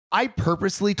I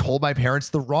purposely told my parents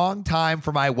the wrong time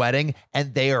for my wedding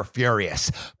and they are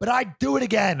furious. But I'd do it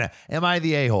again. Am I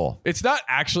the a-hole? It's not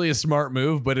actually a smart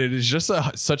move, but it is just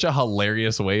such a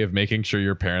hilarious way of making sure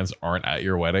your parents aren't at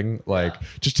your wedding. Like,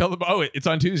 just tell them, oh, it's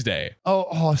on Tuesday.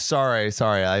 Oh, sorry.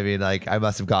 I mean, like, I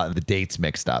must have gotten the dates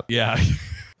mixed up. Yeah.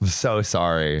 I'm so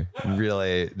sorry.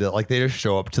 Really. Like, they just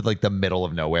show up to like the middle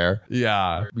of nowhere.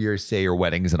 Yeah. You say your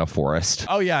wedding's in a forest.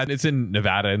 Oh, yeah. It's in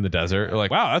Nevada in the desert.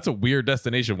 Like, wow, that's a weird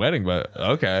destination wedding, but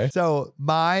okay. So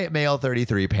my male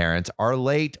 33 parents are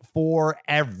late for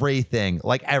everything,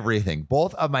 like everything.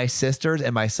 Both of my sisters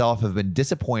and myself have been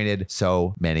disappointed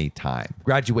so many times.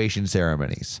 Graduation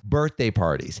ceremonies, birthday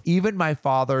parties, even my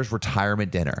father's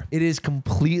retirement dinner. It is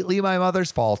completely my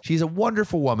mother's fault. She's a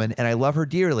wonderful woman and I love her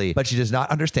dearly, but she does not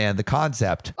understand the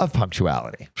concept of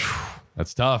punctuality.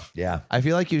 That's tough. Yeah. I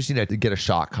feel like you just need to get a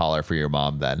shock collar for your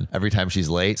mom then. Every time she's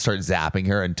late, start zapping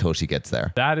her until she gets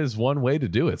there. That is one way to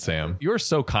do it, Sam. You're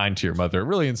so kind to your mother. It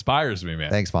really inspires me, man.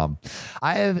 Thanks, Mom.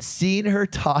 I have seen her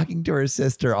talking to her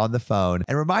sister on the phone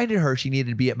and reminded her she needed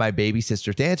to be at my baby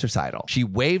sister's dance recital. She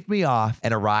waved me off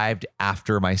and arrived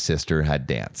after my sister had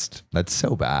danced. That's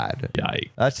so bad.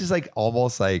 Yikes. That's just like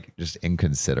almost like just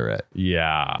inconsiderate.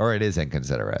 Yeah. Or it is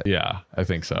inconsiderate. Yeah, I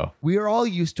think so. We are all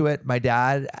used to it. My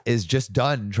dad is just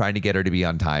done trying to get her to be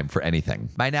on time for anything.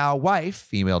 My now wife,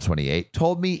 female 28,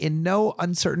 told me in no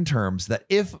uncertain terms that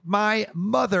if my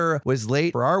mother was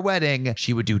late for our wedding,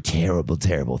 she would do terrible,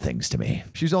 terrible things to me.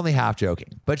 She was only half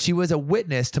joking, but she was a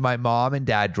witness to my mom and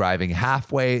dad driving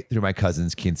halfway through my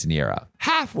cousin's quinceanera.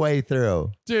 Halfway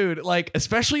through. Dude, like,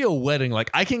 especially a wedding,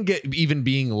 like, I can get even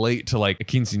being late to like a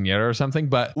quinceanera or something,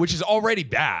 but which is already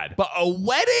bad. But a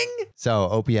wedding? So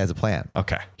OP has a plan.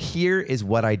 Okay. Here is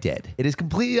what I did. It is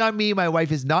completely on me. My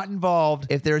wife is not involved.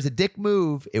 If there's a dick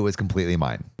move, it was completely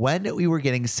mine. When we were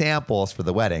getting samples for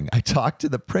the wedding, I talked to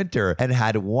the printer and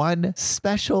had one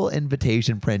special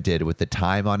invitation printed with the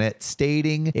time on it,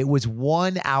 stating it was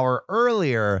 1 hour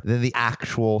earlier than the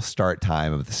actual start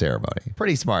time of the ceremony.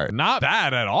 Pretty smart. Not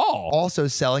bad at all. Also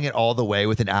selling it all the way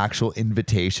with an actual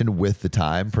invitation with the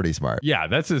time. Pretty smart. Yeah,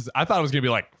 I thought it was going to be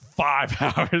like 5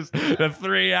 hours to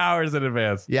 3 hours in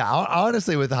advance. Yeah,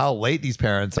 honestly, with how late these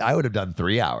parents, I would have done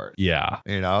 3 hours. Yeah.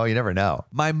 You know, you never know.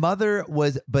 My mother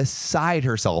was beside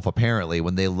herself, apparently,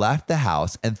 when they left the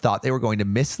house and thought they were going to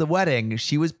miss the wedding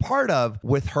she was part of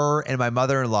with her and my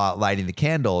mother-in-law lighting the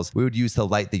candles. We would use to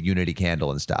light the unity candle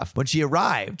and stuff. When she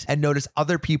arrived and noticed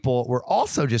other people were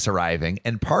also just arriving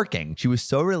and parking, she was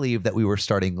so relieved that we were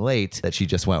starting late that she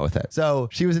just went with it. So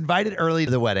she was invited early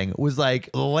to the wedding, was like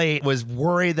late, was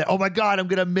worried that, oh my God, I'm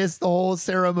going to miss the whole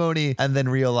ceremony, and then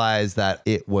realized that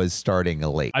it was starting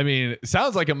late. I mean, it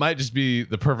sounds like it might just be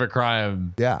the perfect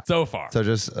crime so far. So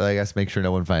just, I guess, make sure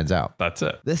no one finds out. That's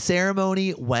it. The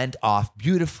ceremony went off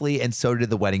beautifully, and so did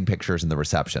the wedding pictures and the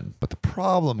reception. But the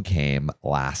problem came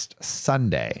last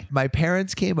Sunday. My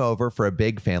parents came over for a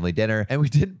big family dinner, and we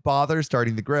didn't bother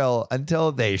starting the grill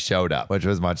until they showed up, which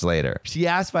was much later. She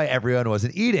asked why everyone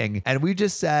wasn't eating, and we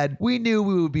just said we knew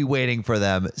we would be waiting for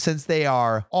them since they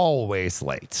are always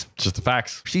late. Just the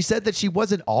facts. She said that she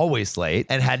wasn't always late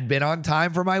and had been on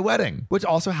time for my wedding, which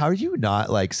also, how are you not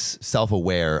like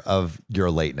self-aware of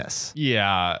your lateness?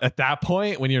 Yeah. At that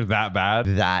point, when you're that bad.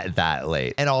 That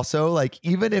late. And also, like,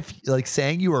 even if like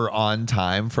saying you were on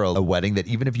time for a wedding that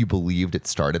even if you believed it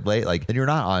started late, like, then you're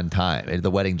not on time.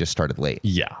 The wedding just started late.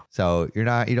 Yeah. So you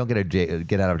don't get a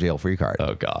get out of jail free card.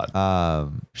 Oh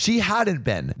God. She hadn't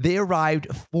been. They arrived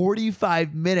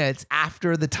 45 minutes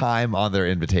after the time on their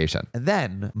invitation. And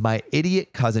then my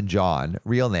idiot cousin John,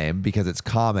 real name because it's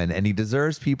common and he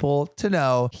deserves people to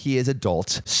know he is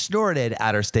adult, snorted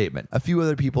at her statement. A few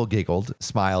other people giggled,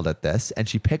 smiled at this, and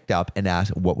she picked up and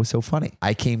asked what was so funny.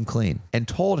 I came clean and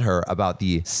told her about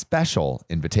the special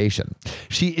invitation.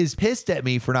 She is pissed at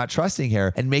me for not trusting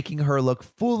her and making her look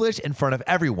foolish in front of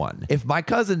everyone. If my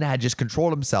cousin had just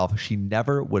controlled himself, she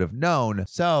never would have known.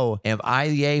 So am I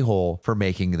the a-hole for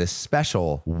making this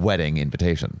special wedding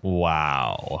invitation?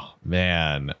 Wow,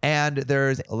 man. And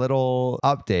there's a little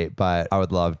update, but I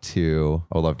would love to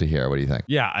hear. What do you think?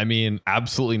 Yeah, I mean,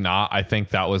 absolutely not. I think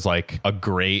that was like a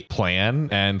great plan.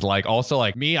 And like also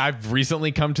like me, I've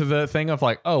recently come to the thing of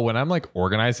like, oh, when I'm like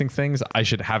organizing things, I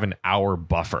should have an hour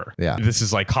buffer. Yeah. This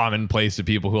is like commonplace to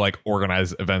people who like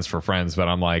organize events for friends. But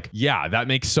I'm like, yeah, that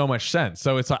makes so much sense.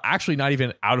 So it's actually not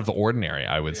even out of the ordinary,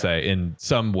 I would say, in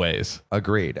some ways.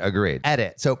 Agreed.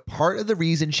 Edit. So part of the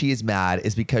reason she is mad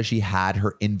is because she had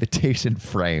her invitation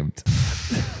framed.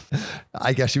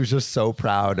 I guess she was just so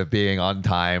proud of being on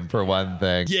time for one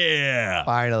thing. Yeah.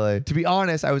 Finally. To be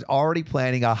honest, I was already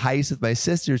planning a heist with my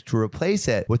sisters to replace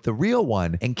it with the real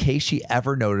one in case she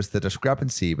ever noticed the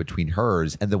discrepancy between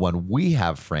hers and the one we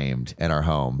have framed in our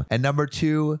home. And number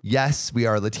 2, yes, we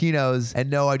are Latinos. And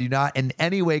no, I do not in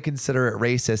any way consider it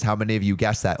racist. How many of you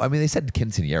guessed that? I mean, they said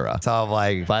quinceañera. So I'm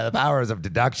like, by the powers of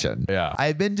deduction. Yeah.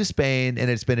 I've been to Spain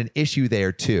and it's been an issue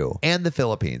there too. And the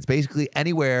Philippines. Basically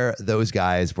anywhere those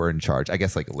guys were in charge. I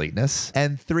guess like lateness.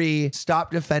 And 3,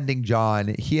 stop defending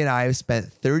John. He and I have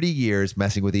spent 30 years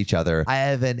messing with each other. I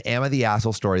have an Am I the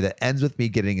Asshole story that ends with me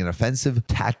getting an offensive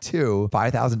tattoo,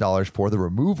 $5,000 for the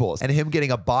removals, and him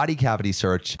getting a body cavity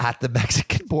search at the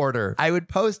Mexican border. I would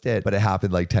post it, but it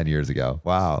happened like 10 years ago.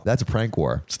 Wow. That's a prank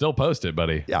war. Still post it,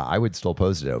 buddy. Yeah, I would still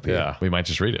post it, OP. Yeah. We might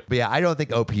just read it. But yeah, I don't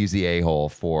think OP is the a-hole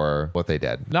for what they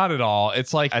did. Not at all.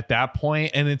 It's like at that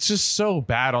point, and it's just so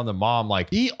bad on the mom.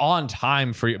 Like, be on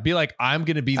time for you. Be like, I'm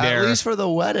going to be there. At least for the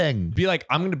wedding. Be like,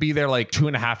 I'm going to be there like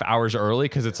 2.5 hours early.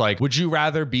 Cause it's like, would you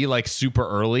rather be like super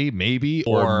early, maybe?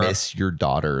 Or miss your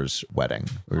daughter's wedding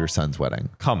or your son's wedding?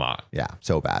 Come on. Yeah,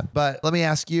 so bad. But let me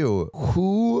ask you,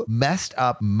 who messed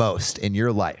up most in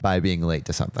your life by being late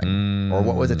to something? Or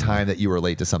what was a time that you were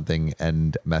late to something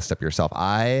and messed up yourself?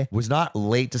 I was not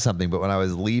late to something, but when I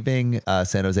was leaving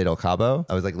San Jose del Cabo,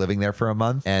 I was like living there for a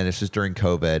month, and it's just during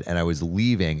COVID, and I was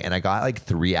leaving and I got like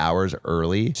 3 hours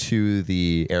early to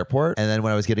the airport. And then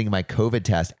when I was getting my COVID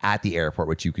test at the airport,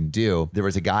 which you can do, there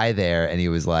was a guy there and he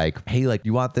was like, hey, like,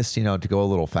 you want this, to go a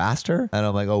little faster? And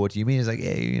I'm like, oh, what do you mean? He's like,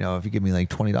 hey, if you give me like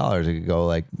 $20, I could go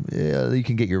like, you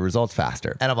can get your results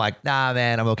faster. And I'm like, nah,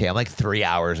 man, I'm okay. I'm like 3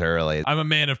 hours early. I'm a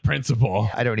man of principle.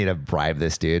 I don't need to bribe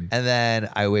this dude. And then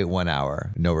I wait 1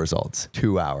 hour, no results.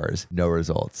 2 hours, no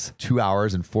results. 2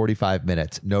 hours and 45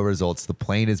 minutes, no results. The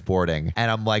plane is boarding.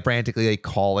 And I'm like frantically like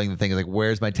calling the thing. Like,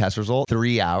 where's my test result?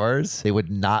 3 hours. They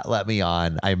would not let me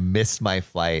on. I missed my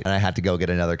flight and I had to go get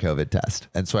another COVID test.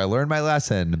 And so I learned my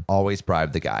lesson. Always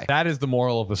bribe the guy. That is the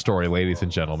moral of the story, ladies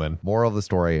and gentlemen. Moral of the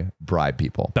story, bribe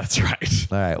people. That's right.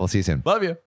 All right. We'll see you soon. Love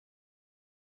you.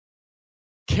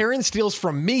 Karen steals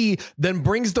from me, then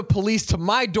brings the police to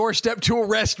my doorstep to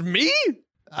arrest me?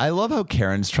 I love how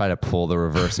Karens try to pull the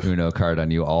reverse Uno card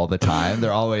on you all the time.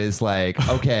 They're always like,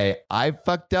 okay, I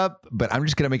fucked up, but I'm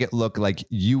just going to make it look like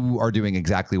you are doing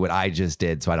exactly what I just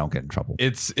did so I don't get in trouble.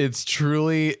 It's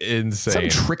truly insane.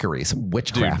 Some trickery, some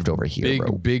witchcraft over here,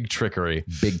 bro. Big trickery.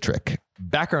 Big trick.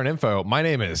 Background info. My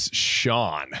name is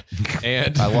Sean.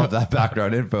 And I love that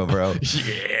background info, bro.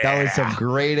 Yeah. That was some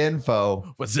great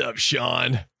info. What's up,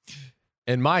 Sean?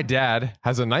 And my dad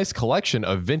has a nice collection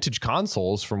of vintage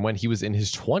consoles from when he was in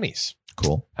his 20s.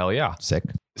 Cool. Hell yeah. Sick.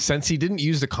 Since he didn't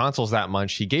use the consoles that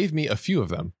much, he gave me a few of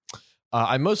them.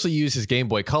 I mostly use his Game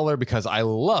Boy Color because I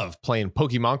love playing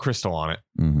Pokemon Crystal on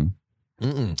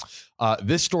it.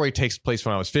 This story takes place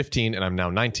when I was 15 and I'm now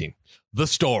 19. The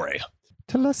story.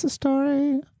 Tell us a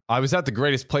story. I was at the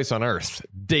greatest place on earth,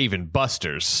 Dave &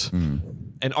 Buster's,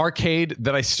 an arcade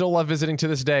that I still love visiting to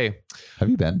this day. Have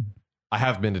you been? I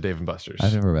have been to Dave & Buster's.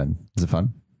 I've never been. Is it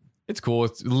fun? It's cool.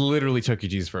 It's literally Chuck E.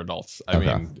 Cheese for adults. I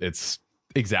mean, it's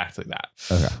exactly that.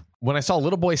 Okay. When I saw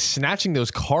little boys snatching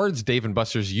those cards Dave &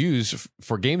 Buster's use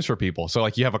for games for people. So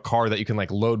like you have a card that you can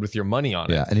like load with your money on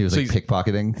it. Yeah. And he was like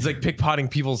pickpocketing. He's like pickpocketing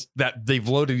people's that they've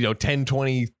loaded, 10,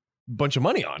 20 bunch of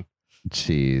money on.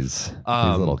 Jeez.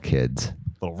 These little kids.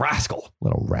 Little rascal.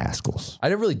 Little rascals. I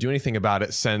didn't really do anything about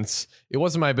it since it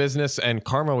wasn't my business and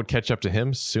karma would catch up to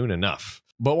him soon enough.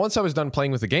 But once I was done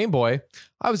playing with the Game Boy,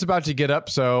 I was about to get up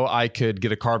so I could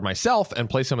get a card myself and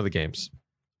play some of the games.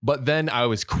 But then I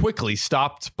was quickly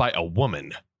stopped by a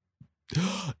woman.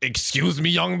 Excuse me,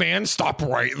 young man, stop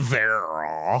right there.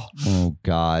 Oh,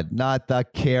 God, not the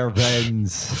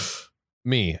Karens.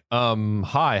 Me.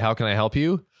 Hi, how can I help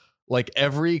you? Like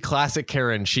every classic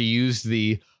Karen, she used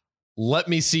the let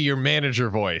me see your manager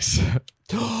voice.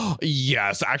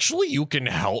 Yes, actually, you can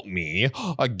help me.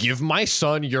 Give my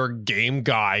son your Game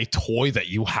Guy toy that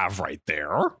you have right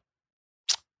there.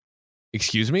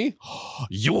 Excuse me?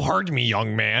 You heard me,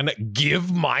 young man.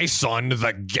 Give my son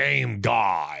the Game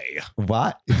Guy.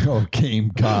 What? Oh, Game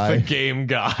Guy. The Game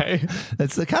Guy.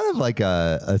 That's kind of like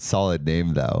a solid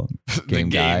name, though. Game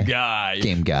Guy.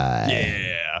 Game Guy.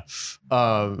 Yeah.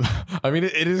 I mean,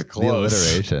 it is close. The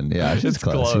alliteration. Yeah, she's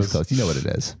close. She's close. You know what it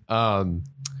is.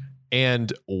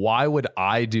 And why would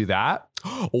I do that?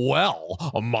 Well,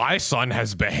 my son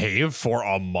has behaved for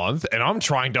a month and I'm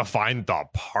trying to find the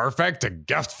perfect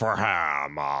gift for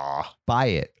him. Buy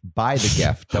it. Buy the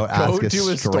gift. Don't ask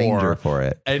a stranger for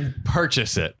it. And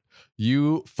purchase it.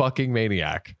 You fucking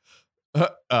maniac.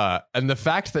 And the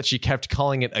fact that she kept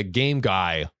calling it a Game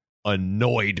Guy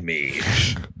annoyed me.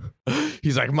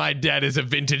 He's like, my dad is a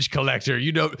vintage collector.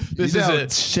 This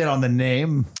is shit on the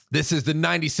name. This is the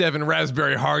 97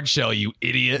 Raspberry Hard Shell, you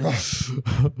idiot.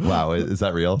 Wow, is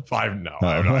that real? I have no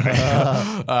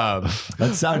idea.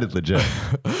 That sounded legit.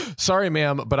 Sorry,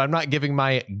 ma'am, but I'm not giving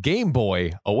my Game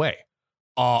Boy away.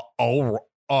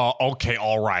 Okay,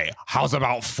 all right. How's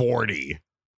about 40?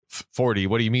 40?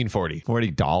 What do you mean 40?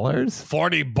 $40?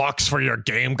 $40 for your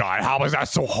game guy. How is that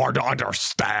so hard to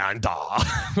understand?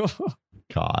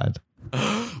 God.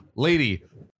 Lady,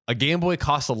 a Game Boy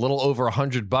costs a little over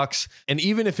 $100, and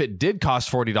even if it did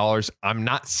cost $40, I'm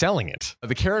not selling it.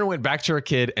 The Karen went back to her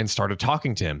kid and started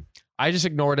talking to him. I just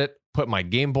ignored it, put my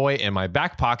Game Boy in my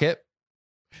back pocket,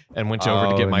 and went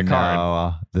over to get my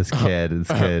card. This kid.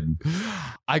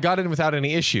 I got in without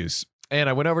any issues, and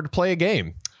I went over to play a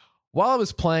game. While I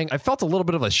was playing, I felt a little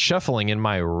bit of a shuffling in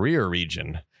my rear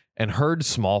region and heard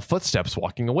small footsteps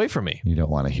walking away from me. You don't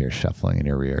want to hear shuffling in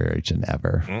your rear region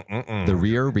ever. The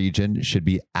rear region should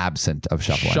be absent of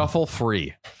shuffling. Shuffle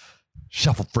free.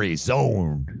 Shuffle free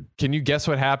zone. Can you guess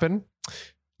what happened?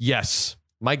 Yes,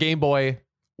 my Game Boy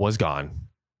was gone.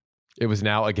 It was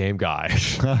now a game guy.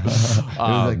 It was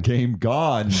a game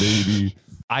gone, baby.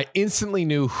 I instantly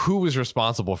knew who was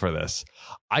responsible for this.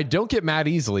 I don't get mad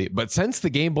easily, but since the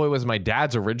Game Boy was my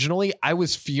dad's originally, I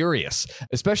was furious,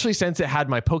 especially since it had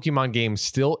my Pokemon game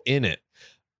still in it.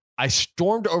 I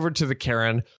stormed over to the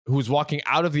Karen, who was walking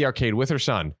out of the arcade with her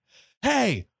son.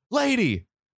 Hey, lady!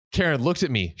 Karen looked at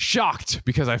me, shocked,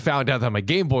 because I found out that my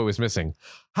Game Boy was missing.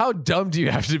 How dumb do you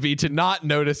have to be to not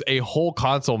notice a whole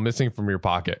console missing from your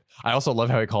pocket? I also love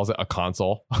how he calls it a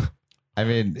console. I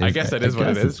mean, I guess that is what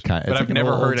it is, but I've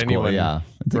never heard anyone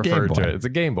refer to it. It's a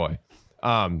Game Boy.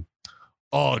 Ugh,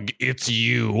 it's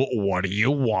you. What do you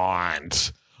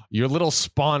want? Your little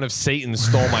spawn of Satan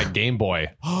stole my Game Boy.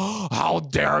 How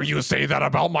dare you say that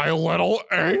about my little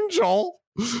angel?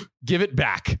 Give it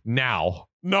back now.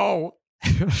 No.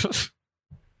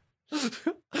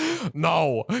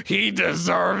 No, he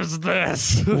deserves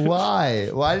this. Why?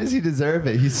 Why does he deserve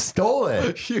it? He stole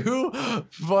it. You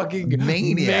fucking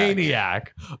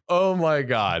maniac. Oh my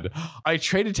God. I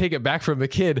tried to take it back from the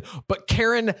kid, but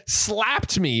Karen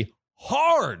slapped me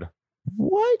hard.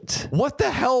 What? What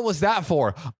the hell was that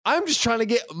for? I'm just trying to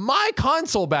get my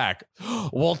console back.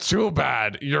 Well, too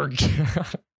bad. Your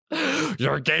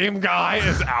game guy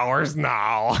is ours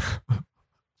now.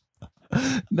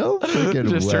 No freaking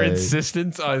Just way. her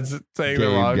insistence on saying Game the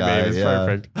wrong guy, name is yeah.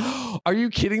 perfect. Are you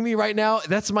kidding me right now?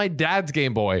 That's my dad's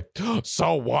Game Boy.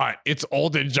 So what? It's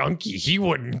old and junky. He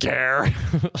wouldn't care.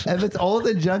 If it's old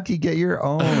and junky, get your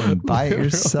own. Buy it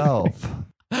yourself.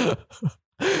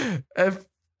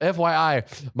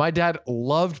 FYI, my dad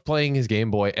loved playing his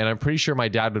Game Boy, and I'm pretty sure my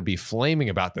dad would be flaming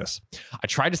about this. I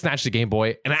tried to snatch the Game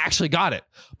Boy, and I actually got it,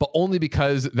 but only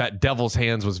because that devil's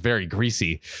hands was very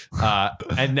greasy,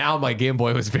 and now my Game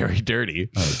Boy was very dirty.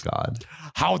 Oh, God.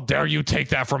 How dare you take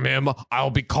that from him?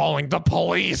 I'll be calling the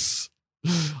police.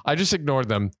 I just ignored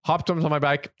them, hopped onto my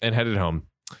bike, and headed home.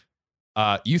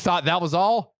 You thought that was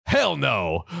all? Hell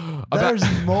no. There's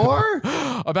more?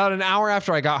 About an hour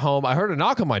after I got home, I heard a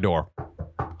knock on my door.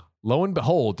 Lo and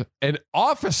behold, an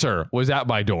officer was at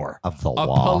my door. Of the a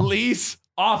law. Police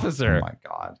officer. Oh,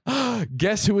 my God.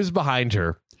 Guess who was behind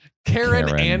her? Karen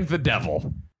and the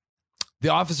devil. The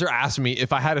officer asked me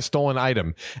if I had a stolen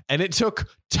item, and it took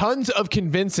tons of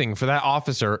convincing for that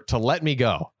officer to let me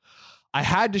go. I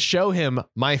had to show him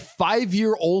my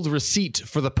 5-year-old receipt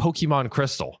for the Pokemon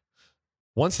Crystal.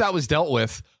 Once that was dealt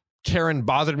with, Karen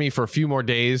bothered me for a few more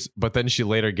days, but then she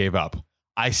later gave up.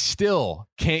 I still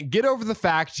can't get over the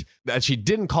fact that she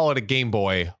didn't call it a Game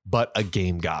Boy, but a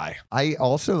game guy. I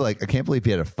also I can't believe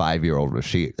he had a 5-year-old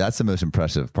receipt. That's the most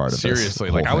impressive part of this. Seriously,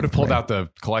 I would have pulled out the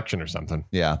collection or something.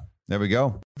 Yeah, there we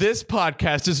go. This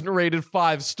podcast isn't rated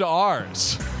 5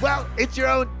 stars. Well, it's your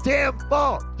own damn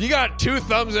fault. You got 2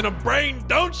 thumbs and a brain,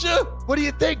 don't you? What do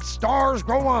you think? Stars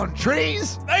grow on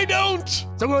trees? They don't.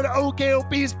 So go to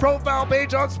OKOP's profile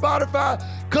page on Spotify,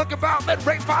 click about, then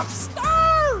rate 5 stars.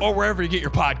 Or wherever you get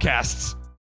your podcasts.